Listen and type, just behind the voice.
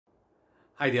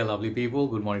Hi there, lovely people.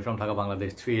 Good morning from Dhaka,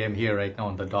 Bangladesh. 3 a.m. here right now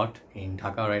on the dot in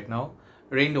Dhaka right now.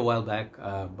 Rained a while back,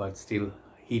 but still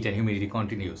heat and humidity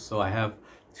continues. So I have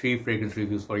 3 fragrance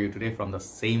reviews for you today from the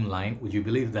same line. Would you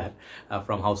believe that?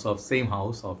 From same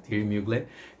house of Thierry Mugler.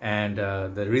 And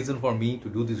the reason for me to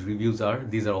do these reviews are,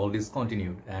 these are all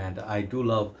discontinued. And I do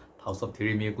love house of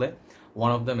Thierry Mugler.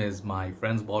 One of them is my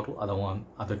friend's bottle,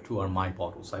 other two are my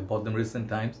bottles. I bought them recent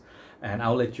times, and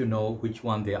I'll let you know which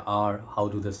one they are, how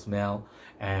do they smell,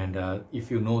 and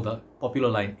if you know the popular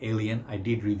line Alien, I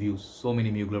did review so many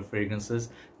Mugler fragrances.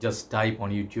 Just type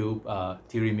on YouTube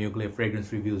Thierry Mugler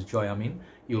Fragrance Reviews Joy Amin.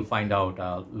 You'll find out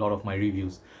a lot of my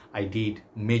reviews. I did,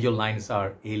 major lines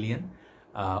are Alien,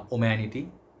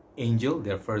 Humanity, Angel,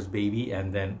 their first baby,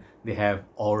 and then they have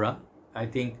Aura. I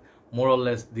think more or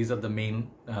less these are the main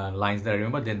lines that I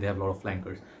remember. Then they have a lot of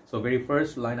flankers. So very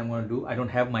first line I'm going to do, I don't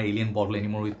have my Alien bottle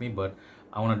anymore with me, but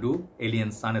I want to do Alien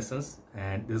Sunessence,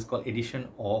 and this is called Edition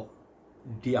or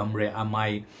D'Ambre.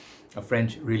 My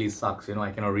French really sucks, you know,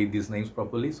 I cannot read these names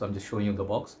properly, so I'm just showing you the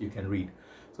box, you can read.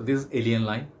 So this is Alien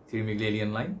line, Thierry Mugler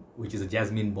Alien line, which is a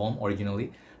jasmine bomb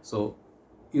originally. So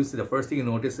you see the first thing you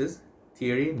notice is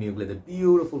Thierry Mugler, the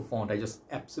beautiful font. I just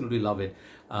absolutely love it.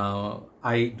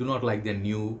 I do not like their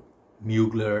new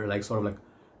Mugler, like sort of like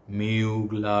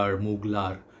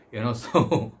Mugler, you know,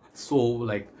 so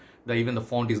like even the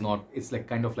font is not, it's like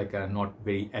kind of like a not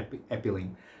very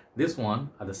appealing. This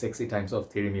one are the sexy times of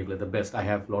Thierry Mugler, the best. I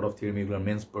have a lot of Thierry Mugler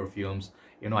men's perfumes,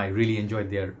 you know, I really enjoyed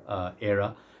their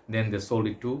era. Then they sold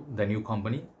it to the new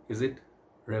company, is it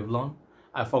Revlon?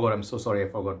 I forgot, I'm so sorry, I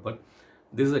forgot, but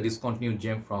this is a discontinued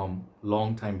gem from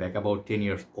long time back, about 10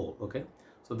 years old. Okay,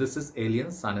 so this is Alien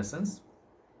Sunessence,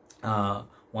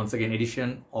 once again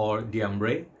Edition or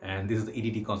D'Ambre, and this is the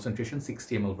EDT concentration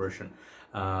 60 ml version.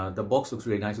 The box looks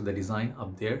really nice with the design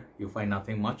up there, you find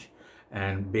nothing much.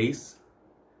 And base,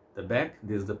 the back,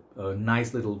 this is the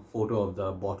nice little photo of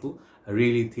the bottle. I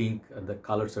really think the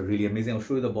colors are really amazing. I'll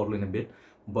show you the bottle in a bit,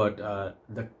 but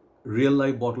the real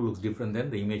life bottle looks different than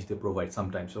the image they provide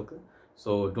sometimes. Okay,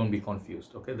 so don't be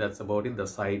confused. Okay, that's about it. The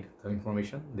side, the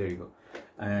information, there you go.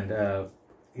 And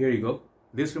here you go.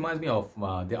 This reminds me of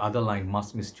the other line,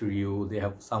 Mask Mysterieux. They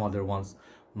have some other ones,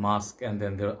 Mask, and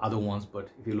then there are other ones, but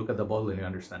if you look at the bottle then you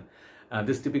understand.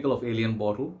 This is typical of Alien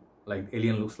bottle, like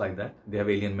Alien looks like that. They have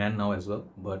Alien Man now as well,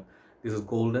 but this is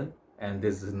golden, and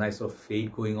there's this nice sort of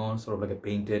fade going on, sort of like a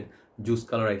painted juice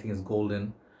color. I think is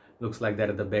golden, looks like that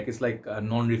at the back. It's like a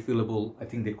non-refillable, I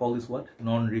think they call this what?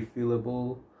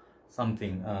 Non-refillable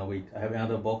something. Wait, I have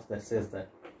another box that says that.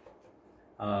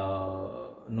 No,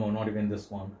 not even this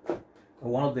one.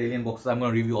 One of the Alien boxes, I'm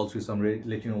going to review all three, so I'm ready to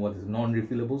let you know what is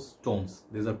non-refillable stones.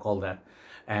 These are called that,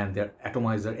 and their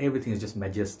atomizer, everything is just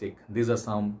majestic. These are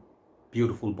some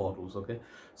beautiful bottles. Okay,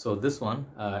 so this one,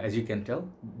 as you can tell,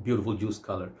 beautiful juice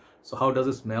color. So how does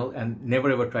it smell? And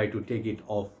never ever try to take it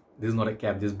off. This is not a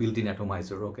cap, this is built-in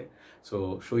atomizer. Okay,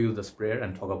 so show you the sprayer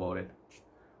and talk about it.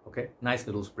 Okay, nice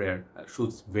little sprayer,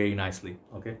 shoots very nicely.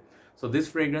 Okay, so this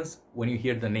fragrance, when you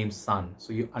hear the name Sun,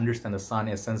 so you understand the sun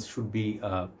essence should be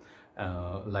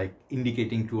like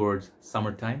indicating towards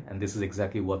summertime, and this is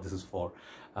exactly what this is for.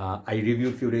 I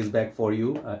reviewed a few days back for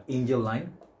you Angel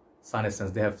line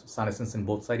Sunessence. They have Sunessence in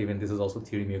both sides. Even this is also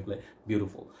Thierry Mugler,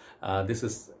 beautiful. This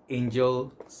is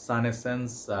Angel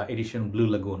Sunessence Edition Blue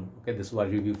Lagoon. Okay, this is what I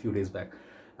reviewed a few days back.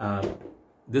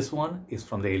 This one is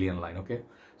from the Alien line. Okay,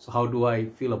 so how do I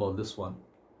feel about this one?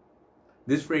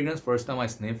 This fragrance, first time I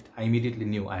sniffed, I immediately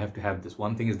knew I have to have this.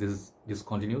 One thing is this is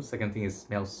discontinued. Second thing is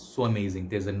smells so amazing.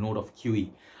 There's a note of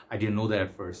kiwi. I didn't know that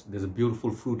at first. There's a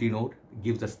beautiful fruity note. It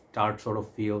gives a tart sort of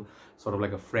feel, sort of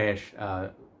like a fresh,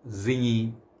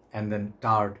 zingy, and then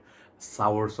tart,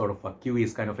 sour sort of. A kiwi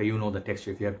is kind of a, you know the texture.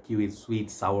 If you have kiwi, it's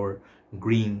sweet, sour,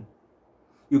 green.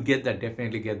 You get that,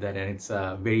 definitely get that, and it's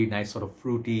a very nice sort of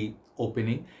fruity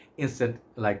opening. Instead,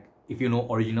 like if you know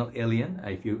original Alien,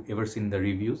 if you ever seen the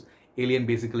reviews, Alien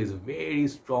basically is a very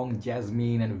strong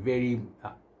jasmine and very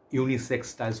unisex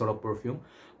style sort of perfume,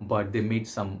 but they made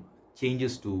some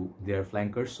changes to their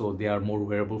flankers, so they are more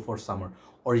wearable for summer.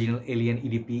 Original Alien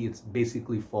EDP, it's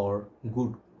basically for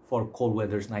good for cold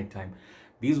weather's nighttime.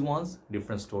 These ones,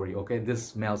 different story. Okay, this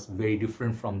smells very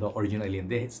different from the original Alien.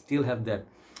 They still have that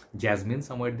jasmine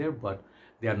somewhere there, but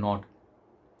they are not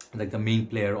like the main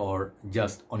player or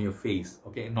just on your face.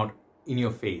 Okay, not in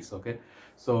your face. Okay,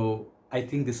 so I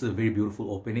think this is a very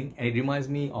beautiful opening, and it reminds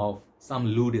me of some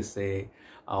L'Eau d'Essai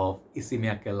of Issey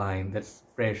Miyake line. That's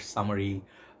fresh, summery,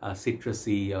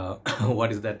 citrusy.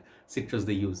 What is that citrus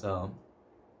they use?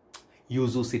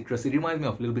 Yuzu citrus. It reminds me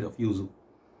of a little bit of yuzu.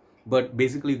 But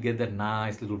basically you get that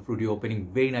nice little fruity opening,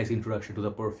 very nice introduction to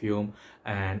the perfume,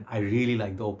 and I really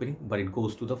like the opening. But it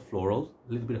goes to the florals,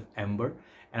 a little bit of amber,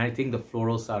 and I think the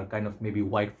florals are kind of maybe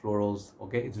white florals.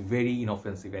 Okay, it's very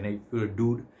inoffensive, and if you're a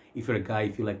dude, if you're a guy,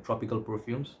 if you like tropical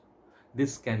perfumes,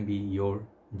 this can be your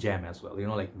jam as well. You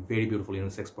know, like very beautiful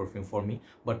unisex perfume for me,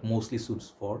 but mostly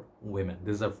suits for women.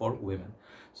 These are for women.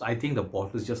 So I think the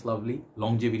bottle is just lovely.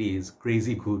 Longevity is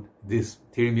crazy good. This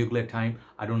Thierry Mugler time,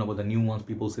 I don't know about the new ones.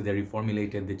 People say they're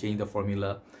reformulated, they change the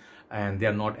formula, and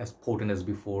they're not as potent as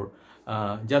before.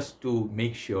 Just to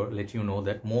make sure, let you know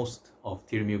that most of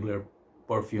Thierry Mugler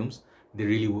perfumes, they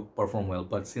really perform well.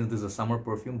 But since this is a summer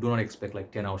perfume, do not expect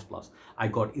like 10 hours plus. I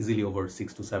got easily over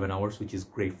 6 to 7 hours, which is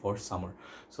great for summer.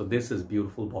 So this is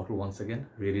beautiful bottle once again,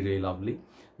 really lovely.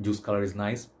 Juice color is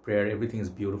nice, prayer, everything is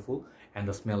beautiful, and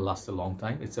the smell lasts a long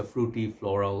time. It's a fruity,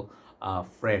 floral,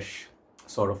 fresh,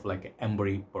 sort of like an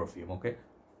ambery perfume. Okay,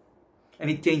 and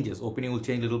it changes, opening will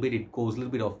change a little bit. It goes a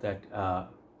little bit of that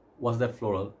what's that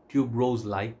floral, tuberose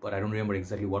like, but I don't remember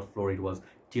exactly what flower it was.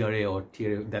 Thierry or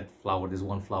Thierry, that flower, this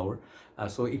one flower.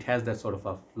 So it has that sort of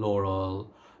a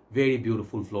floral, very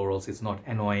beautiful florals. It's not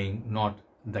annoying, not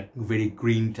that very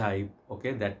green type.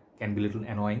 Okay, that can be a little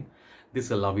annoying. This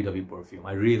is a lovey-dovey perfume.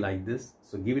 I really like this,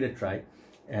 so give it a try.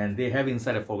 And they have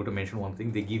inside, I forgot to mention one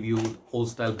thing, they give you whole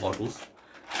style bottles.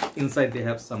 Inside they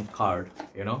have some card,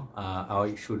 you know,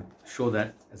 I should show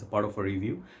that as a part of a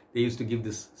review. They used to give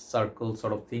this circle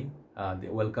sort of thing. They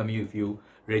welcome you if you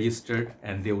registered,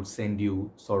 and they would send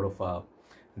you sort of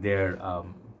their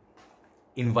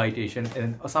invitation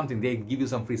and or something. They give you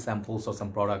some free samples or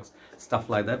some products, stuff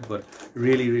like that. But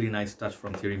really nice touch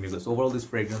from Thierry Mugler. So overall, this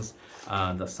fragrance,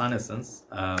 the Sunessence,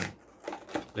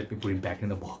 let me put it back in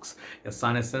the box. The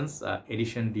Sunessence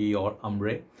Edition d'Or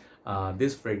Ambre.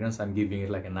 This fragrance, I'm giving it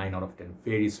like a 9 out of 10.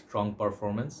 Very strong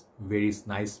performance, very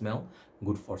nice smell,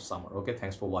 good for summer. Okay,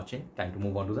 thanks for watching. Time to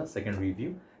move on to the second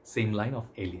review. Same line of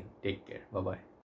Alien. Take care. Bye bye.